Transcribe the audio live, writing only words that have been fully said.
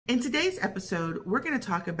In today's episode, we're going to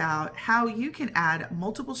talk about how you can add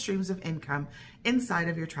multiple streams of income inside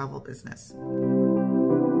of your travel business.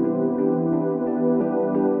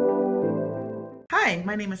 Hi,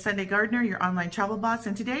 my name is Sundey Gardner, your online travel boss,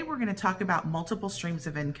 and today we're going to talk about multiple streams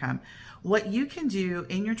of income. What you can do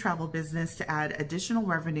in your travel business to add additional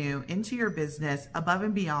revenue into your business above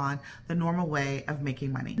and beyond the normal way of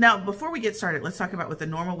making money. Now, before we get started, let's talk about what the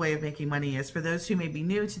normal way of making money is for those who may be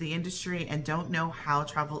new to the industry and don't know how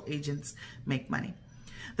travel agents make money.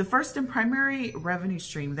 The first and primary revenue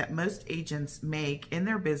stream that most agents make in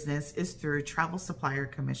their business is through travel supplier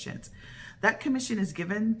commissions. That commission is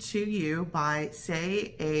given to you by,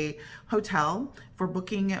 say, a hotel for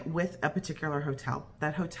booking with a particular hotel.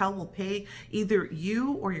 That hotel will pay either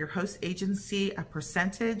you or your host agency a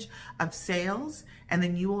percentage of sales, and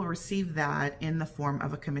then you will receive that in the form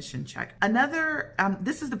of a commission check.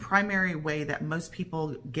 This is the primary way that most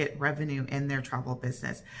people get revenue in their travel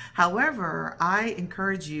business. However, I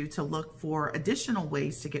encourage you to look for additional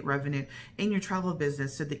ways to get revenue in your travel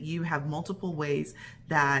business so that you have multiple ways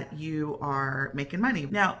that you are making money.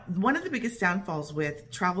 Now, one of the biggest downfalls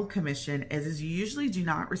with travel commission is you usually do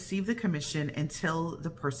not receive the commission until the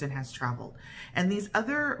person has traveled. And these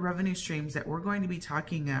other revenue streams that we're going to be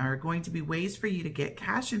talking are going to be ways for you to get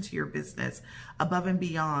cash into your business above and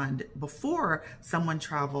beyond before someone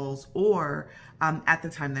travels or at the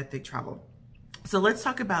time that they travel. So let's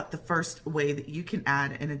talk about the first way that you can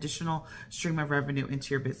add an additional stream of revenue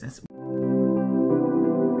into your business.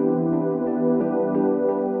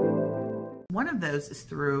 One of those is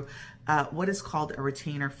through what is called a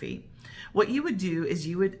retainer fee. What you would do is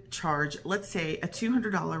you would charge, let's say, a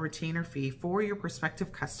 $200 retainer fee for your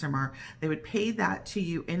prospective customer. They would pay that to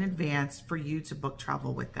you in advance for you to book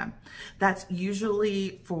travel with them. That's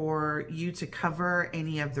usually for you to cover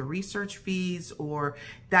any of the research fees, or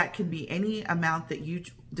that can be any amount that you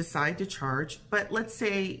decide to charge. But let's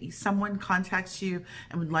say someone contacts you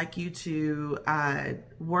and would like you to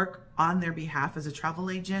work on their behalf as a travel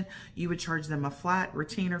agent. You would charge them a flat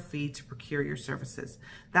retainer fee to procure your services.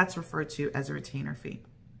 That's referred to as a retainer fee.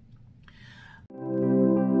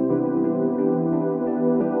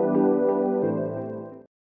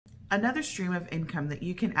 Another stream of income that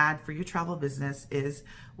you can add for your travel business is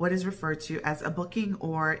what is referred to as a booking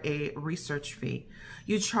or a research fee.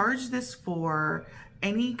 You charge this for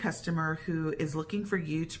any customer who is looking for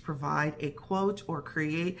you to provide a quote or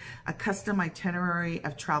create a custom itinerary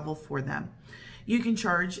of travel for them. You can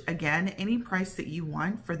charge, again, any price that you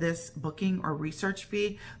want for this booking or research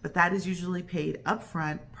fee, but that is usually paid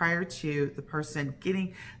upfront prior to the person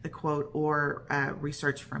getting the quote or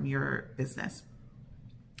research from your business.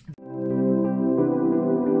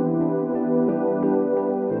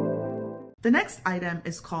 The next item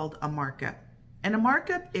is called a markup. And a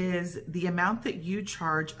markup is the amount that you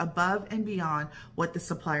charge above and beyond what the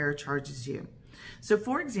supplier charges you. So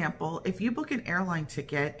for example, if you book an airline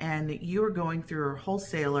ticket and you are going through a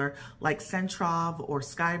wholesaler like Centrav or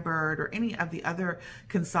Skybird or any of the other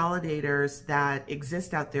consolidators that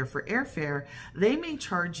exist out there for airfare, they may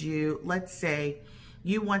charge you, let's say,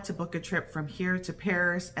 you want to book a trip from here to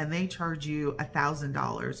Paris and they charge you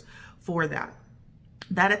 $1,000 for that.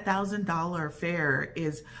 That $1,000 fare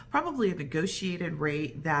is probably a negotiated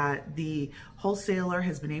rate that the wholesaler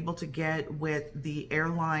has been able to get with the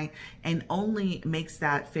airline and only makes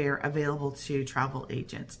that fare available to travel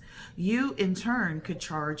agents. You, in turn, could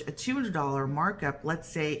charge a $200 markup, let's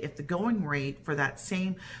say if the going rate for that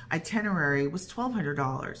same itinerary was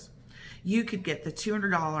 $1,200. You could get the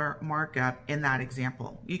 $200 markup in that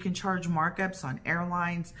example. You can charge markups on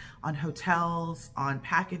airlines, on hotels, on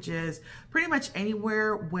packages, pretty much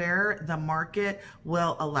anywhere where the market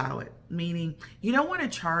will allow it. Meaning you don't want to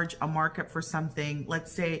charge a markup for something,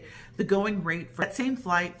 let's say the going rate for that same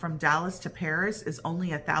flight from Dallas to Paris is only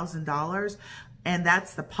 $1,000. And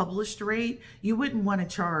that's the published rate. You wouldn't want to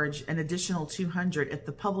charge an additional $200 if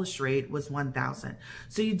the published rate was $1,000.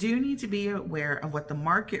 So you do need to be aware of what the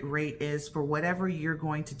market rate is for whatever you're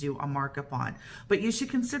going to do a markup on. But you should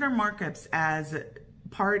consider markups as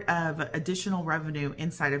part of additional revenue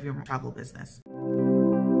inside of your travel business.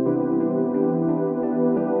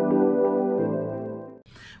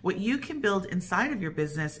 What you can build inside of your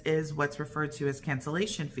business is what's referred to as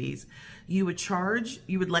cancellation fees. You would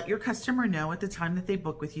let your customer know at the time that they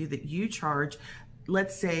book with you that you charge,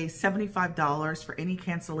 let's say, $75 for any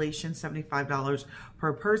cancellation, $75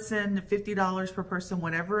 per person, $50 per person,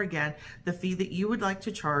 whatever, again, the fee that you would like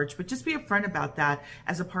to charge, but just be upfront about that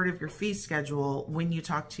as a part of your fee schedule when you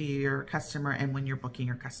talk to your customer and when you're booking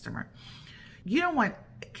your customer. You don't want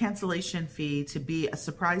cancellation fee to be a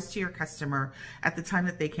surprise to your customer at the time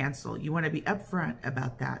that they cancel. You want to be upfront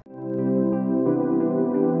about that.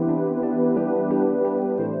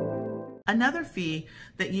 Another fee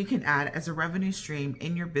that you can add as a revenue stream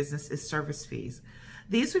in your business is service fees.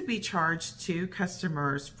 These would be charged to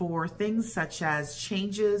customers for things such as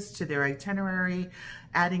changes to their itinerary,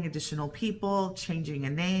 adding additional people, changing a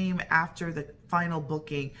name after the final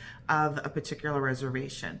booking of a particular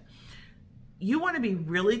reservation. You want to be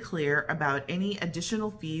really clear about any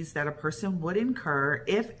additional fees that a person would incur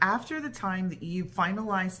if after the time that you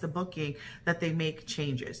finalize the booking that they make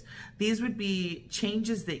changes. These would be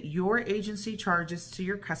changes that your agency charges to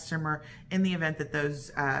your customer in the event that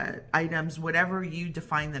those items, whatever you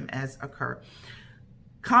define them as, occur.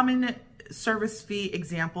 Common service fee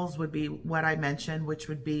examples would be what I mentioned, which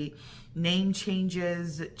would be name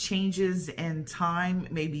changes, changes in time,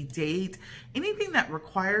 maybe date. Anything that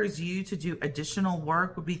requires you to do additional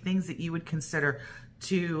work would be things that you would consider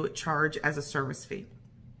to charge as a service fee.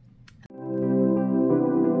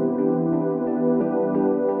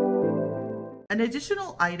 An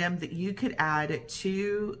additional item that you could add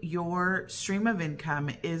to your stream of income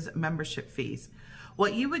is membership fees.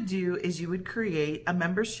 What you would do is you would create a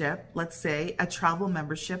membership, let's say a travel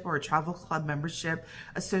membership or a travel club membership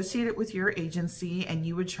associated with your agency, and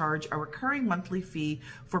you would charge a recurring monthly fee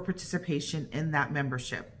for participation in that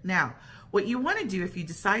membership. Now, what you want to do if you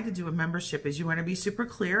decide to do a membership is you want to be super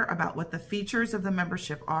clear about what the features of the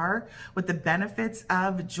membership are, what the benefits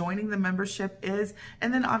of joining the membership is,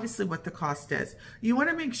 and then obviously what the cost is. You want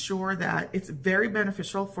to make sure that it's very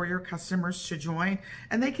beneficial for your customers to join,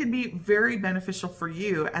 and they can be very beneficial for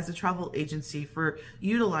you as a travel agency for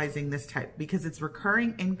utilizing this type, because it's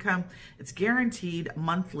recurring income, it's guaranteed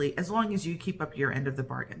monthly as long as you keep up your end of the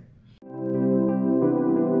bargain.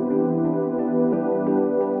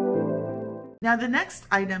 Now, the next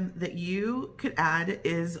item that you could add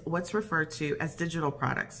is what's referred to as digital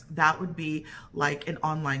products. That would be like an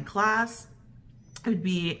online class. It would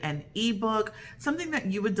be an ebook, something that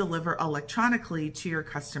you would deliver electronically to your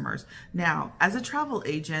customers. Now, as a travel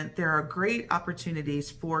agent, there are great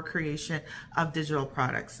opportunities for creation of digital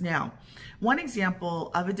products. Now, one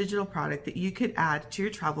example of a digital product that you could add to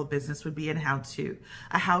your travel business would be a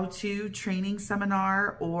how-to training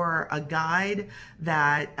seminar, or a guide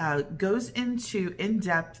that goes into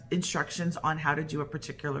in-depth instructions on how to do a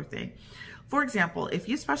particular thing. For example, if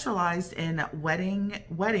you specialized in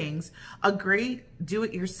weddings, a great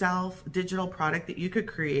do-it-yourself digital product that you could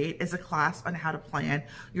create is a class on how to plan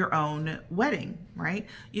your own wedding, right?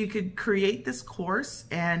 You could create this course,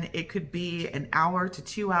 and it could be an hour to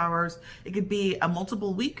 2 hours. It could be a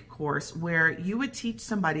multiple week course where you would teach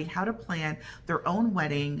somebody how to plan their own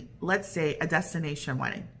wedding, let's say a destination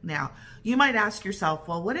wedding. Now, you might ask yourself,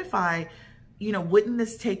 well, what if wouldn't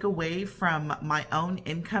this take away from my own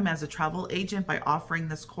income as a travel agent by offering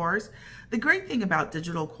this course? The great thing about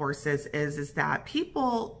digital courses is that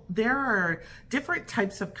there are different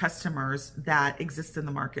types of customers that exist in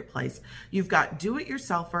the marketplace. You've got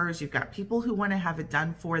do-it-yourselfers, you've got people who want to have it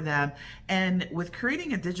done for them. And with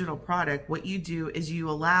creating a digital product, what you do is you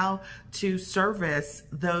allow to service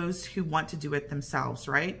those who want to do it themselves,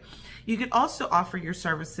 right? You could also offer your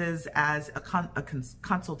services as a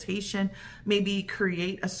consultation, maybe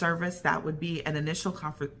create a service that would be an initial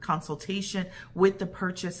consultation with the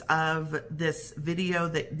purchase of this video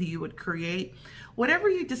that you would create. Whatever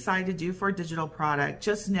you decide to do for a digital product,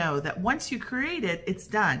 just know that once you create it, it's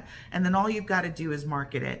done. And then all you've got to do is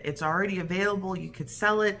market it. It's already available. You could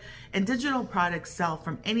sell it. And digital products sell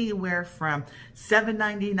from anywhere from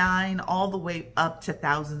 $7.99 all the way up to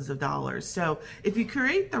thousands of dollars. So if you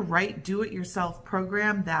create the right do-it-yourself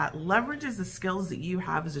program that leverages the skills that you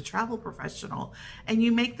have as a travel professional, and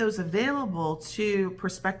you make those available to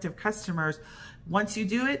prospective customers, once you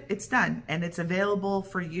do it, it's done, and it's available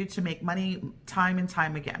for you to make money time and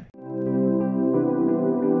time again.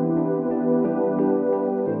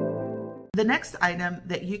 The next item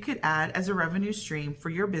that you could add as a revenue stream for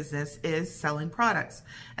your business is selling products,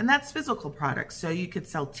 and that's physical products. So you could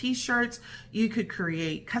sell t-shirts, you could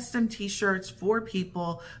create custom t-shirts for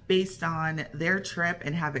people based on their trip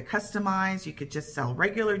and have it customized. You could just sell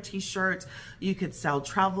regular t-shirts. You could sell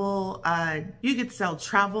travel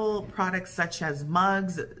products such as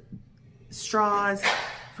mugs, straws.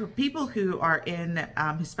 For people who are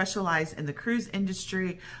who specialize in the cruise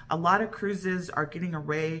industry, a lot of cruises are getting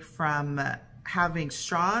away from having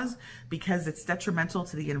straws because it's detrimental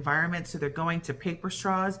to the environment, so they're going to paper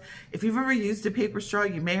straws. If you've ever used a paper straw,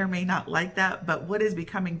 you may or may not like that, but what is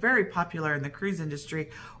becoming very popular in the cruise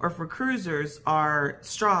industry or for cruisers are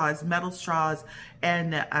straws, metal straws,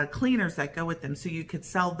 and cleaners that go with them. So you could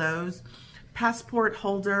sell those, passport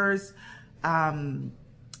holders,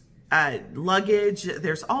 luggage.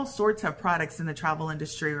 There's all sorts of products in the travel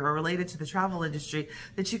industry or related to the travel industry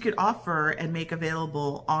that you could offer and make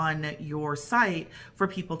available on your site for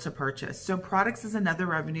people to purchase. So products is another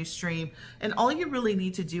revenue stream, and all you really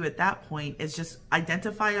need to do at that point is just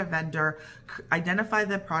identify a vendor, identify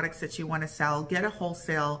the products that you want to sell, get a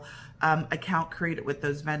wholesale account created with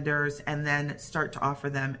those vendors, and then start to offer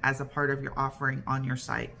them as a part of your offering on your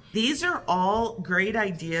site. These are all great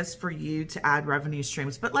ideas for you to add revenue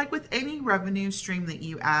streams, but like with any revenue stream that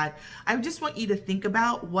you add, I just want you to think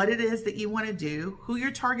about what it is that you want to do, who your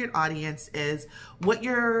target audience is, what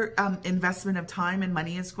your investment of time and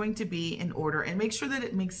money is going to be in order, and make sure that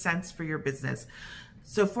it makes sense for your business.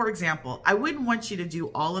 So for example, I wouldn't want you to do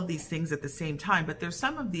all of these things at the same time, but there's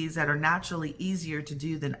some of these that are naturally easier to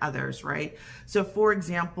do than others, right? So for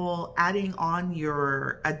example, adding on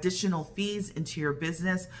your additional fees into your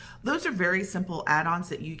business, those are very simple add-ons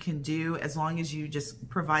that you can do as long as you just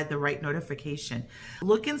provide the right notification.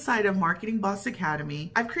 Look inside of Marketing Boss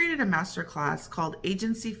Academy. I've created a masterclass called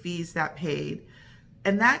Agency Fees That Paid,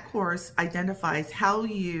 and that course identifies how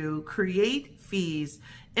you create fees,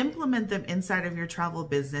 implement them inside of your travel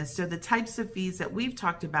business. So the types of fees that we've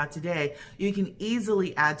talked about today, you can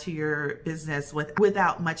easily add to your business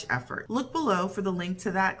without much effort. Look below for the link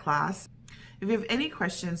to that class. If you have any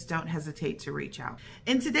questions, don't hesitate to reach out.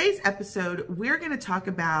 In today's episode, we're going to talk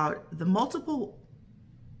about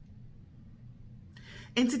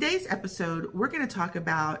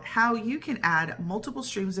how you can add multiple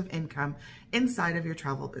streams of income inside of your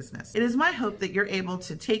travel business. It is my hope that you're able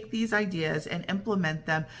to take these ideas and implement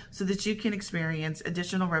them so that you can experience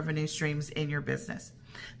additional revenue streams in your business.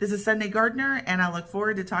 This is Sundey Gardner, and I look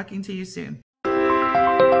forward to talking to you soon.